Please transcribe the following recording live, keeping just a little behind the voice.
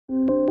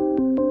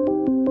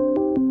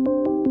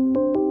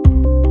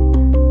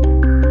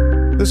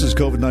This is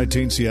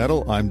COVID-19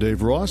 Seattle. I'm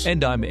Dave Ross.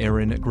 And I'm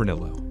Aaron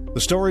Granillo. The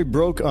story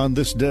broke on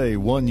this day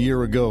 1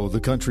 year ago.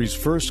 The country's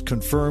first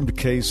confirmed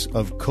case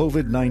of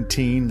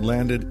COVID-19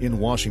 landed in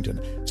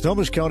Washington.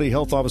 Snohomish County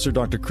Health Officer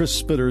Dr.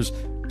 Chris Spitters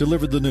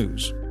delivered the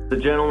news. The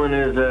gentleman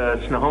is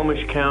a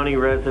Snohomish County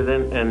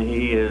resident, and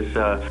he is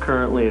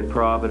currently at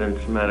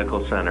Providence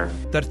Medical Center.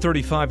 That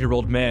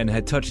 35-year-old man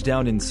had touched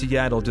down in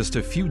Seattle just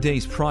a few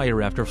days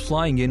prior after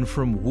flying in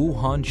from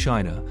Wuhan,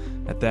 China.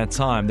 At that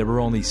time, there were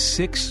only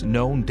 6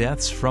 known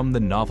deaths from the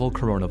novel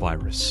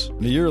coronavirus.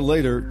 A year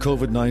later,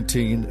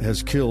 COVID-19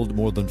 has killed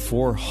more than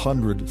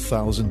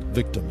 400,000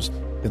 victims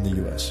in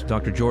the U.S.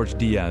 Dr. George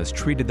Diaz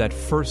treated that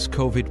first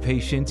COVID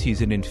patient.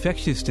 He's an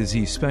infectious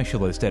disease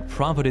specialist at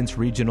Providence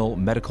Regional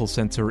Medical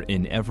Center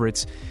in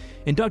Everett.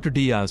 And Dr.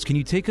 Diaz, can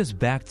you take us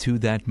back to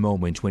that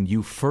moment when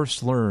you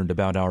first learned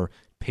about our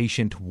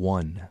patient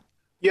 1?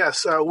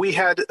 Yes, we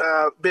had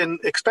been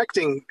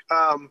expecting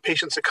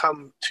patients to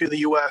come to the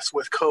U.S.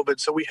 with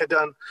COVID, so we had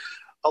done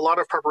a lot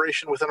of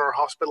preparation within our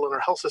hospital and our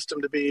health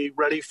system to be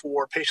ready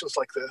for patients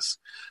like this.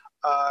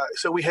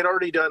 So we had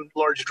already done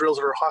large drills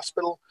at our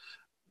hospital.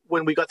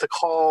 When we got the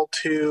call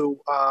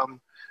to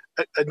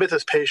admit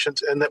this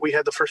patient and that we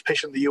had the first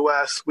patient in the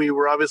U.S., we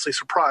were obviously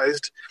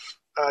surprised.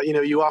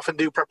 You often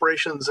do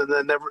preparations and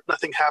then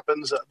nothing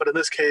happens. But in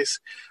this case,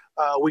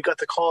 we got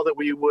the call that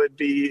we would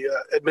be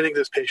admitting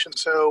this patient.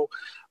 So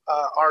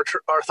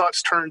our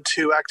thoughts turned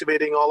to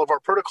activating all of our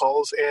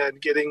protocols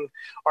and getting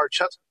our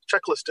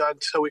checklist done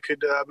so we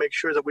could make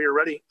sure that we were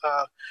ready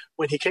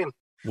when he came.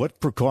 What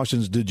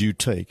precautions did you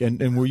take?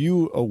 And were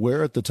you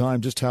aware at the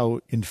time just how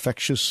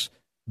infectious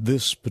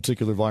this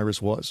particular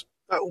virus was?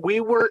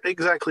 We weren't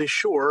exactly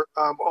sure,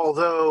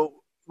 although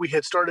we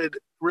had started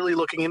really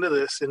looking into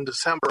this in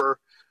December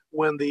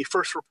when the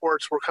first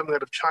reports were coming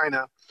out of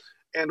China.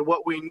 And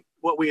what we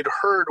had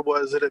heard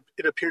was that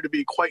it appeared to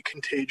be quite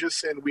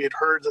contagious, and we had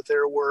heard that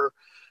there were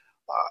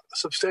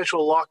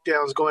substantial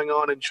lockdowns going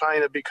on in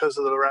China because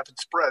of the rapid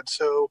spread.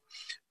 So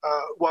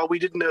while we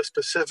didn't know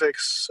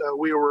specifics,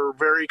 we were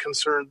very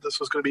concerned this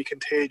was going to be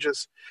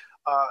contagious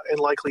and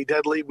likely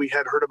deadly. We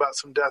had heard about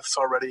some deaths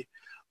already.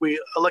 We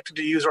elected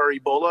to use our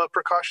Ebola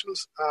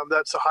precautions.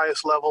 That's the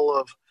highest level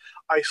of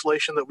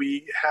isolation that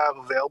we have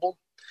available.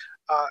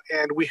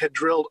 And we had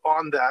drilled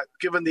on that.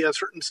 Given the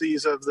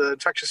uncertainties of the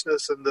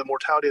infectiousness and the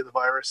mortality of the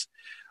virus,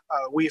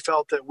 we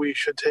felt that we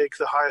should take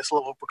the highest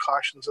level of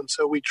precautions. And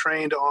so we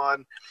trained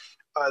on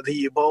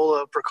the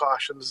Ebola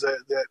precautions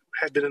that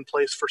had been in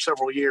place for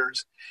several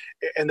years.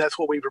 And that's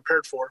what we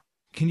prepared for.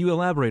 Can you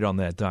elaborate on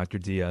that, Dr.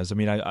 Diaz? I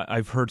mean,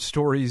 I've heard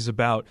stories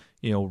about,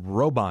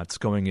 robots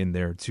going in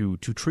there to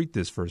treat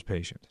this first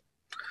patient.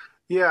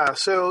 Yeah,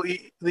 so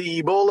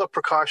the Ebola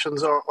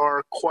precautions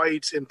are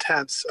quite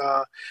intense.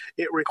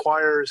 It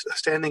requires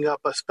standing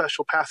up a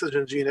special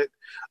pathogens unit,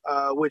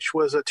 which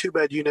was a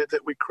 2-bed unit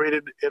that we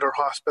created at our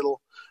hospital.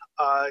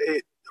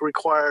 It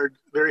required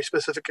very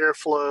specific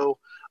airflow,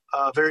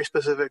 very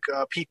specific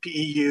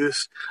PPE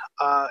use,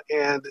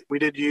 and we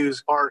did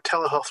use our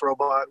telehealth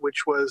robot,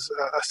 which was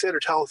a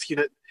standard telehealth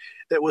unit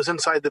that was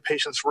inside the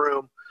patient's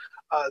room.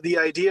 The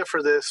idea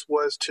for this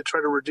was to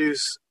try to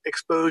reduce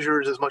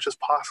exposures as much as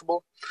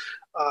possible.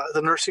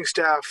 The nursing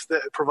staff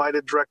that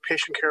provided direct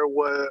patient care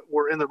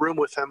were in the room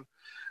with him,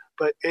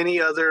 but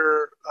any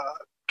other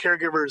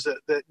caregivers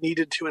that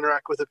needed to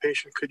interact with the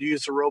patient could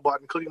use the robot,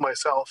 including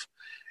myself.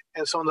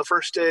 And so on the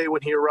first day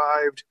when he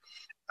arrived,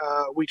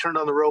 we turned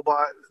on the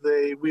robot.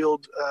 They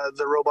wheeled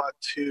the robot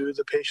to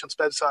the patient's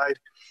bedside,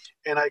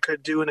 and I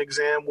could do an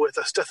exam with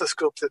a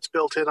stethoscope that's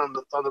built in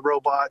on the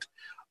robot,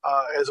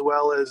 as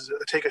well as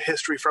take a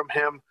history from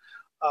him,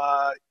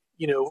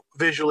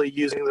 visually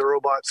using the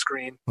robot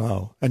screen.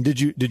 Wow! And did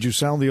you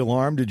sound the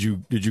alarm? Did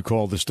you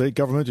call the state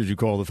government? Did you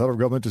call the federal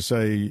government to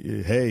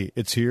say, "Hey,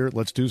 it's here.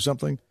 Let's do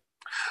something"?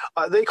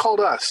 They called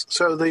us.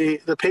 So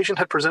the patient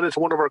had presented to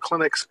one of our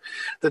clinics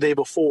the day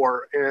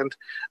before, and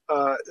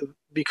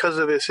because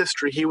of his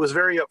history, he was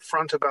very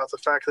upfront about the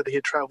fact that he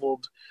had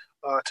traveled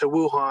to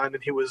Wuhan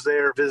and he was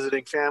there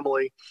visiting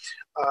family.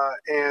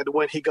 And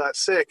when he got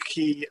sick,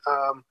 he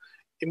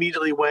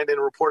immediately went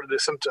and reported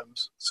his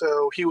symptoms.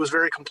 So he was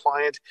very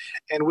compliant,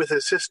 and with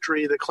his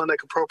history, the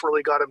clinic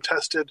appropriately got him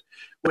tested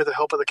with the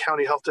help of the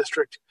county health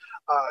district,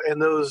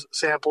 and those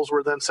samples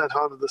were then sent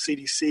on to the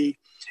CDC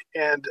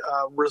and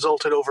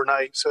resulted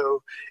overnight.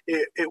 So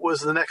it was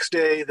the next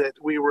day that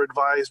we were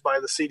advised by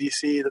the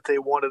CDC that they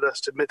wanted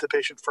us to admit the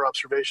patient for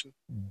observation.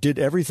 Did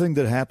everything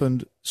that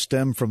happened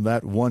stem from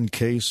that one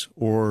case,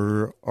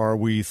 or are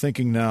we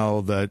thinking now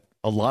that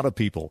a lot of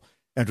people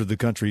entered the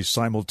country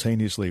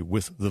simultaneously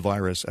with the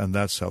virus, and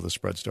that's how the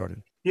spread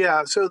started?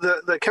 Yeah, so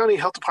the county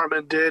health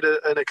department did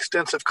an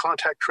extensive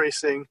contact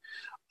tracing,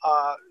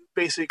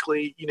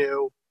 basically,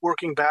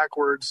 working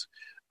backwards.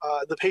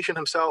 The patient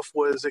himself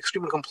was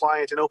extremely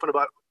compliant and open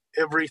about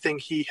everything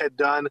he had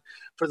done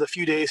for the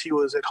few days he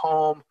was at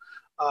home.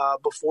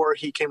 before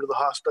he came to the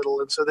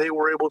hospital. And so they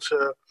were able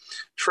to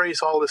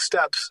trace all the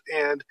steps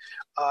and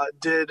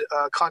did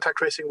contact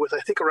tracing with, I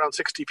think, around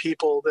 60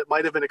 people that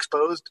might have been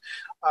exposed.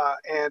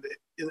 And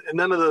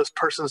none of those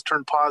persons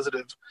turned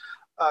positive.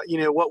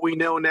 What we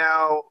know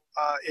now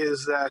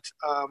is that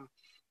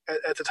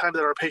at the time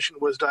that our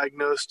patient was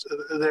diagnosed,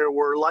 there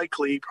were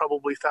likely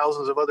probably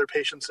thousands of other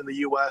patients in the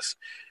U.S.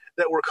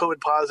 that were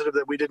COVID positive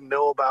that we didn't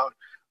know about.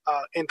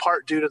 In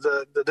part due to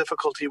the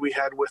difficulty we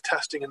had with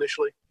testing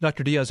initially.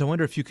 Dr. Diaz, I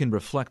wonder if you can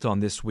reflect on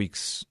this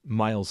week's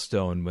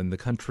milestone when the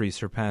country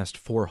surpassed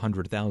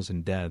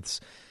 400,000 deaths.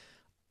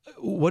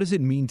 What does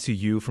it mean to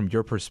you from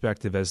your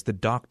perspective as the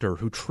doctor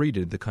who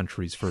treated the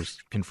country's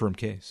first confirmed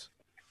case?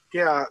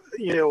 Yeah,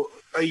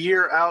 a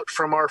year out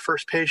from our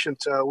first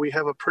patient, we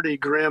have a pretty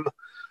grim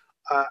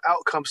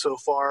outcome so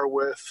far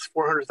with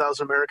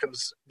 400,000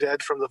 Americans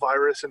dead from the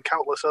virus and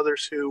countless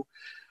others who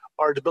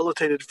are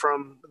debilitated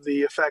from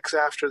the effects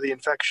after the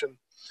infection.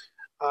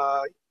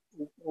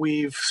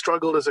 We've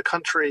struggled as a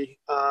country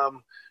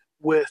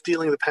with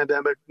dealing with the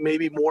pandemic,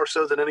 maybe more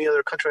so than any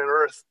other country on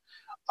earth.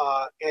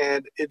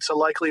 And it's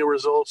likely a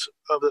result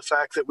of the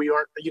fact that we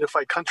aren't a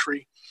unified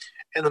country,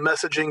 and the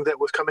messaging that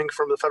was coming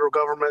from the federal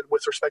government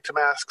with respect to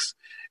masks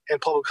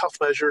and public health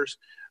measures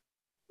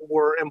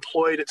were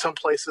employed at some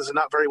places and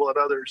not very well at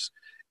others.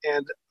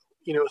 And,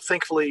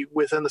 thankfully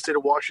within the state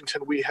of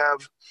Washington, we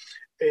have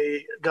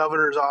a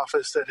governor's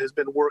office that has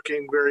been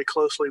working very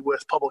closely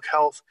with public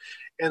health,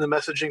 and the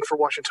messaging for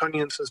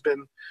Washingtonians has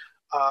been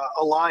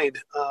aligned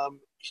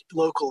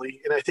locally.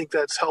 And I think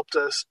that's helped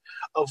us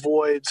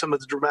avoid some of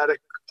the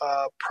dramatic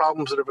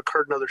problems that have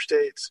occurred in other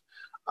states.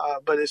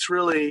 But it's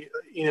really,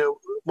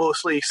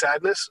 mostly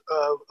sadness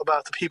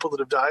about the people that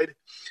have died.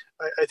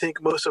 I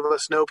think most of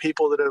us know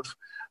people that have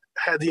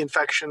had the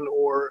infection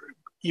or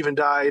even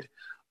died.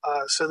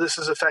 So this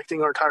is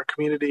affecting our entire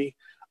community.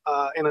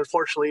 And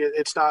unfortunately,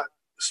 it's not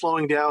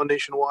slowing down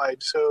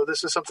nationwide. So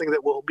this is something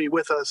that will be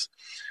with us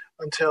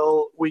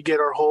until we get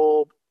our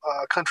whole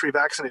country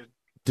vaccinated.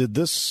 Did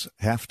this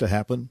have to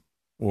happen,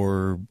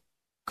 or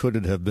could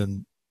it have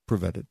been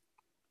prevented?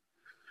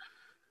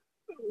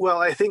 Well,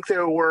 I think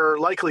there were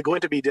likely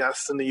going to be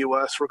deaths in the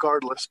U.S.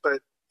 regardless.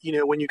 But,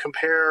 when you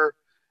compare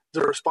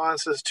the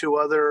responses to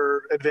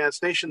other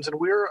advanced nations, and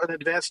we're an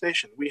advanced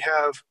nation, we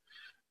have,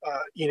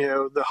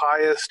 the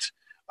highest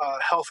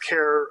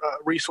healthcare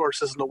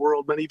resources in the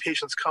world. Many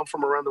patients come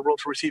from around the world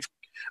to receive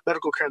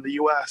medical care in the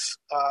U.S.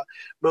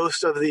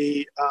 Most of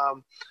the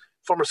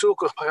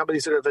pharmaceutical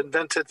companies that have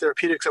invented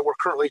therapeutics that we're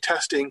currently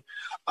testing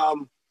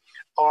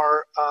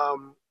are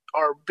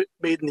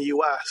made in the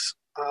U.S.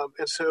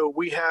 And so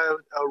we have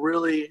a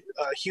really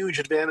huge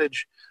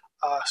advantage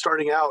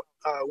starting out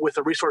with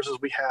the resources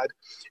we had.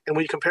 And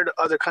when you compare to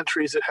other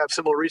countries that have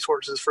similar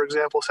resources, for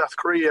example, South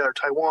Korea or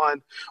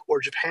Taiwan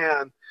or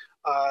Japan,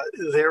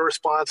 their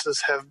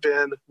responses have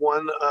been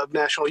one of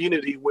national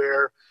unity,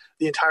 where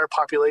the entire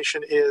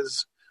population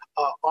is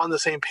on the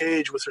same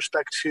page with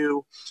respect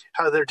to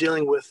how they're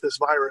dealing with this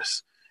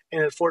virus.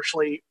 And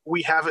unfortunately,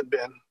 we haven't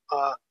been,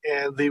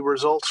 and the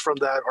results from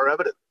that are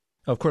evident.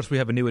 Of course, we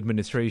have a new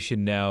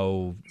administration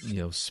now,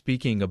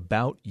 speaking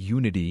about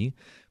unity.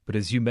 But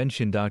as you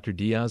mentioned, Dr.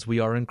 Diaz, we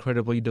are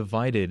incredibly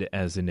divided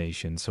as a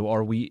nation. So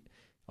are we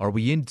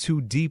in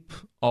too deep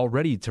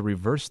already to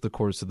reverse the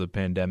course of the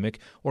pandemic,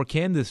 or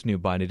can this new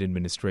Biden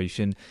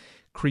administration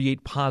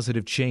create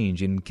positive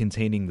change in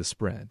containing the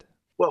spread?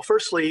 Well,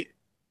 firstly,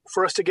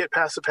 for us to get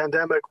past the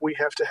pandemic, we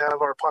have to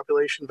have our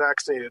population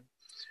vaccinated.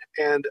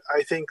 And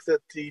I think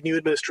that the new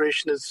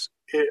administration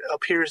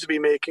appears to be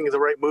making the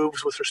right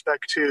moves with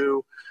respect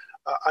to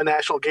a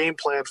national game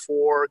plan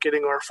for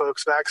getting our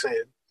folks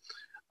vaccinated.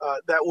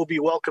 That will be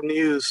welcome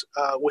news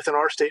within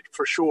our state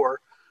for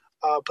sure.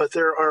 But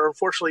there are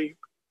unfortunately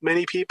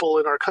many people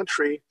in our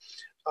country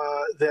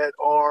that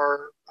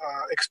are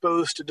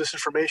exposed to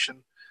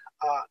disinformation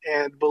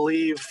and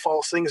believe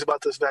false things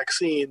about this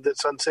vaccine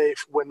that's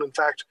unsafe, when in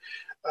fact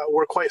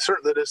we're quite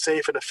certain that it's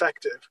safe and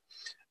effective.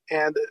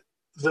 And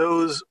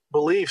those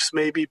beliefs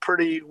may be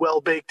pretty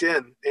well baked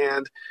in,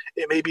 and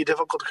it may be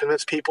difficult to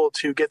convince people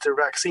to get their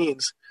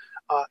vaccines.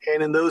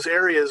 And in those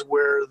areas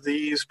where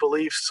these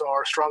beliefs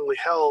are strongly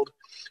held,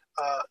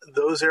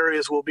 those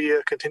areas will be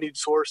a continued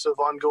source of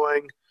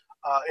ongoing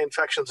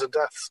infections and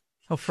deaths.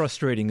 How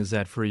frustrating is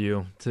that for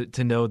you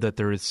to know that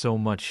there is so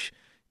much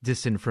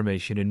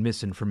disinformation and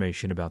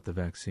misinformation about the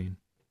vaccine?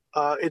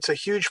 It's a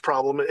huge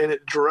problem, and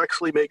it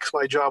directly makes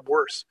my job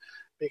worse,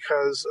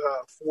 because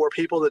for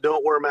people that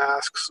don't wear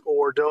masks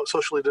or don't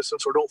socially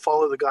distance or don't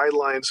follow the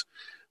guidelines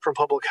from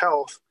public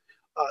health,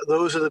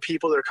 those are the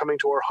people that are coming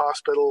to our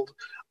hospital,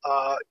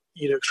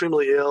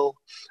 extremely ill.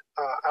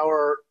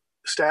 Our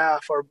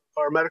staff,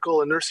 our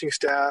medical and nursing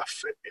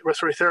staff,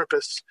 respiratory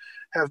therapists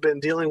have been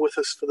dealing with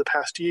this for the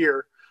past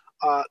year,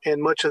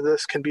 and much of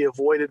this can be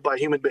avoided by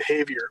human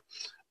behavior.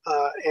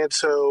 And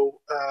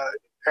so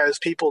as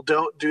people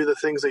don't do the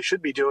things they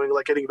should be doing,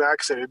 like getting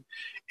vaccinated,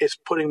 it's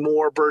putting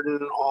more burden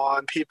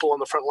on people on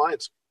the front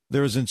lines.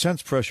 There is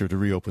intense pressure to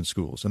reopen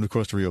schools and, of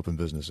course, to reopen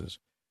businesses.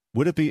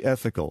 Would it be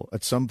ethical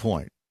at some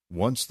point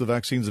once the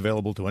vaccine's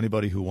available to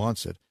anybody who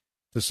wants it,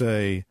 to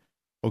say,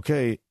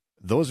 okay,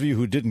 those of you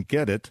who didn't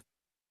get it,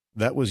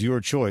 that was your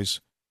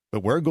choice,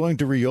 but we're going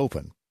to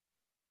reopen.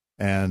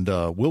 And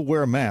we'll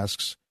wear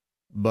masks,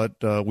 but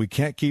we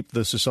can't keep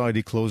the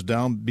society closed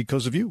down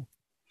because of you.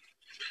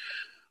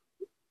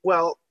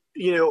 Well,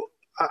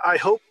 I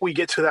hope we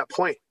get to that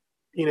point,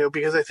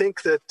 because I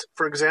think that,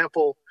 for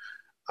example,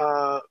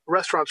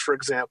 restaurants, for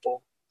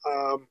example,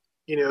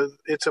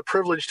 it's a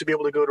privilege to be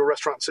able to go to a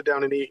restaurant, sit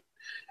down and eat.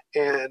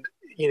 And,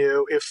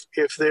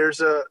 if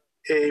there's a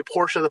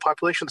portion of the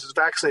population that's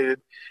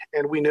vaccinated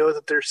and we know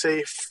that they're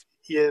safe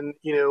in,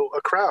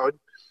 a crowd,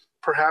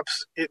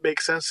 perhaps it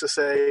makes sense to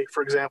say,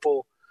 for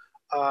example,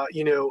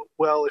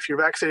 well, if you're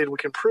vaccinated, we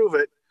can prove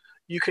it.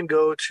 You can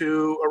go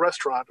to a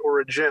restaurant or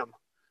a gym.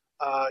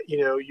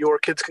 Your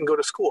kids can go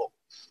to school.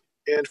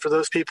 And for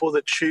those people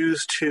that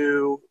choose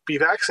to be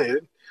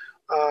vaccinated,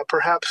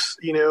 perhaps,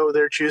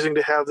 they're choosing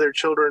to have their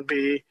children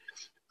be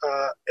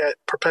at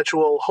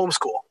perpetual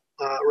homeschool,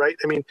 right?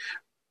 I mean,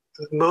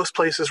 most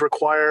places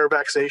require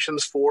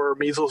vaccinations for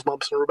measles,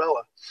 mumps, and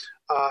rubella,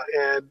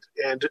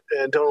 and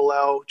don't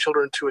allow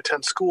children to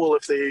attend school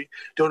if they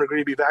don't agree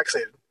to be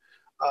vaccinated,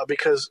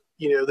 because,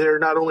 they're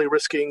not only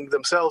risking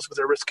themselves, but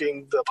they're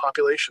risking the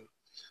population.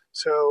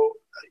 So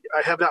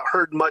I have not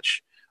heard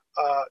much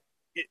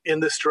in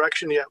this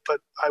direction yet, but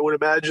I would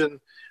imagine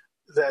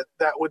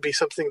that would be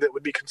something that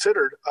would be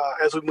considered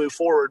as we move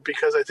forward,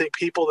 because I think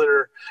people that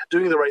are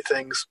doing the right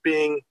things,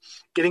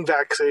 getting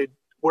vaccinated,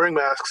 wearing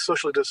masks,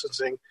 socially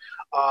distancing,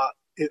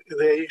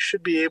 they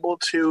should be able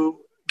to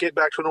get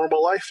back to a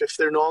normal life if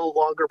they're no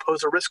longer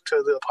pose a risk to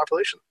the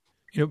population.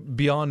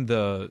 Beyond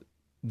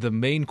the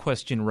main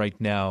question right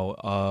now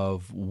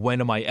of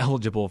when am I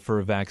eligible for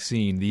a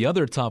vaccine, the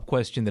other top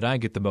question that I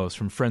get the most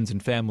from friends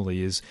and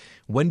family is,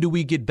 when do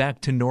we get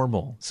back to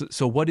normal?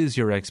 So what is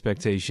your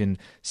expectation,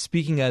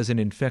 speaking as an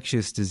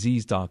infectious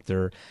disease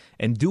doctor,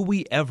 and do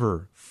we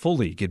ever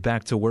fully get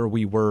back to where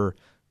we were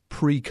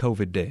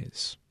pre-COVID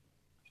days?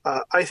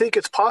 I think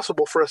it's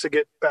possible for us to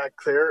get back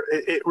there.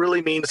 It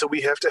really means that we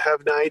have to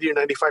have 90 or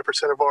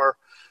 95% of our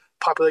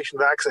population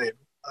vaccinated.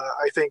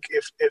 I think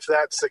if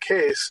that's the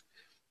case,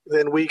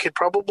 then we could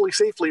probably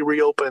safely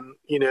reopen,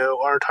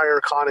 our entire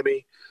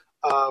economy,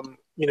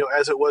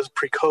 as it was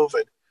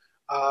pre-COVID.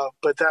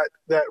 But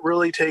that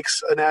really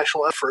takes a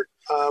national effort,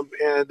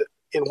 and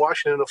in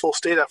Washington, a full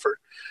state effort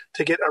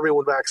to get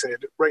everyone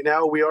vaccinated. Right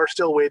now, we are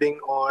still waiting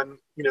on,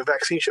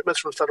 vaccine shipments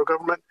from the federal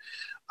government.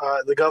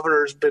 The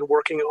governor's been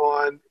working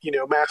on,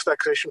 mass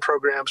vaccination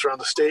programs around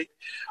the state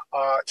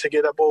to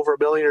get up over 1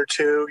 million or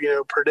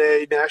 2, per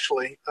day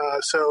nationally.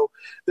 So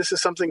this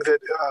is something that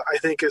I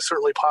think is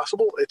certainly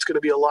possible. It's going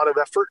to be a lot of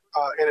effort,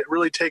 and it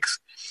really takes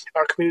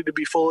our community to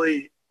be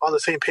fully on the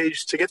same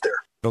page to get there.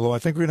 Although I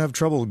think we're going to have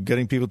trouble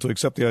getting people to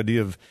accept the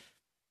idea of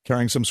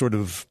carrying some sort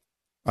of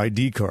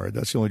ID card.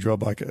 That's the only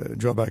drawback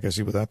I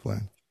see with that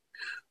plan.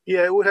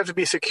 Yeah, it would have to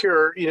be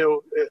secure.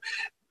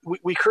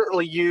 We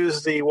currently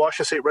use the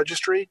Washington State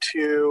Registry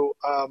to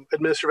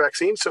administer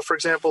vaccines. So, for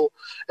example,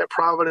 at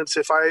Providence,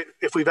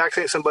 if we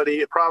vaccinate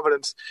somebody at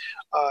Providence,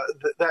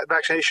 that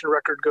vaccination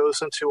record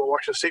goes into a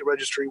Washington State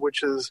Registry,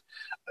 which is,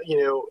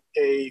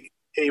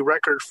 a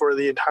record for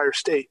the entire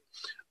state.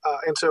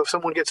 And so, if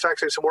someone gets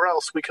vaccinated somewhere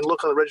else, we can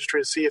look on the registry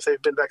and see if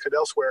they've been vaccinated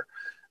elsewhere.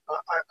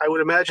 I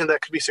would imagine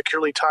that could be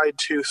securely tied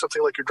to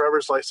something like your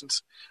driver's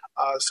license,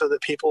 so that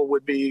people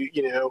would be,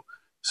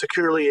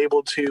 securely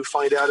able to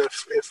find out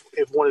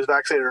if one is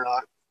vaccinated or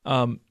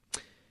not.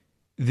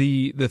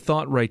 The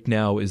thought right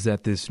now is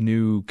that this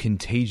new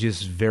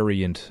contagious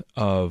variant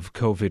of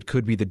COVID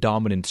could be the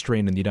dominant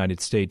strain in the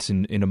United States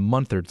in a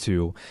month or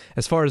two.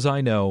 As far as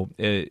I know,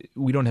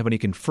 we don't have any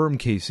confirmed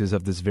cases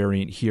of this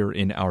variant here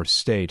in our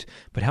state.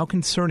 But how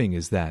concerning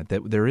is that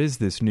there is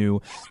this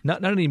new,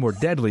 not any more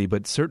deadly,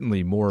 but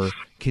certainly more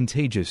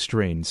contagious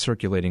strain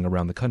circulating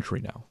around the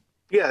country now?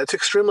 Yeah, it's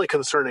extremely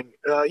concerning.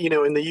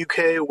 In the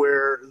UK,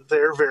 where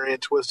their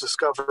variant was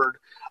discovered,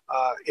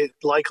 it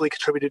likely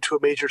contributed to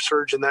a major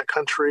surge in that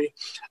country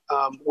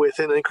with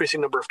an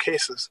increasing number of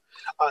cases.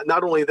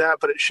 Not only that,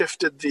 but it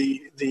shifted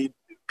the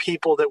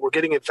people that were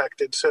getting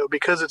infected. So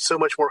because it's so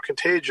much more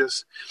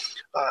contagious,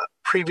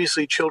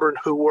 previously children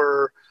who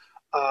were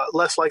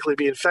less likely to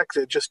be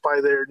infected just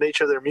by their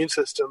nature of their immune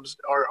systems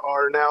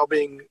are now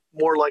being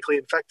more likely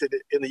infected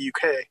in the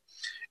UK.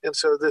 And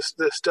so this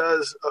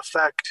does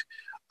affect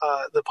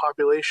the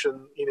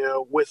population,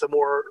 with a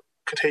more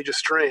contagious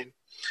strain.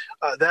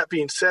 That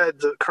being said,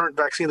 the current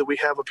vaccine that we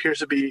have appears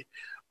to be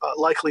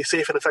likely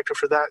safe and effective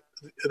for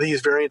these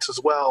variants as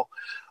well.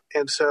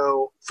 And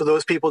so for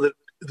those people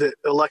that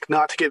elect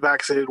not to get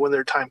vaccinated when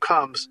their time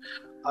comes,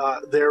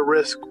 their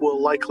risk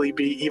will likely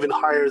be even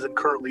higher than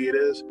currently it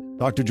is.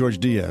 Dr. George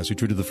Diaz, who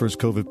treated the first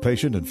COVID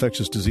patient,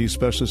 infectious disease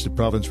specialist at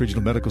Providence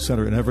Regional Medical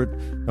Center in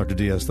Everett. Dr.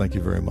 Diaz, thank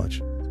you very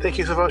much. Thank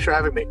you so much for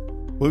having me.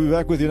 We'll be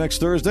back with you next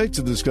Thursday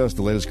to discuss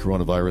the latest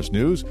coronavirus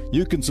news.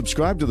 You can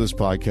subscribe to this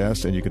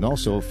podcast, and you can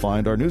also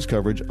find our news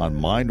coverage on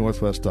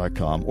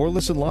mynorthwest.com or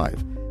listen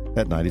live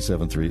at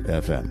 97.3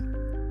 FM.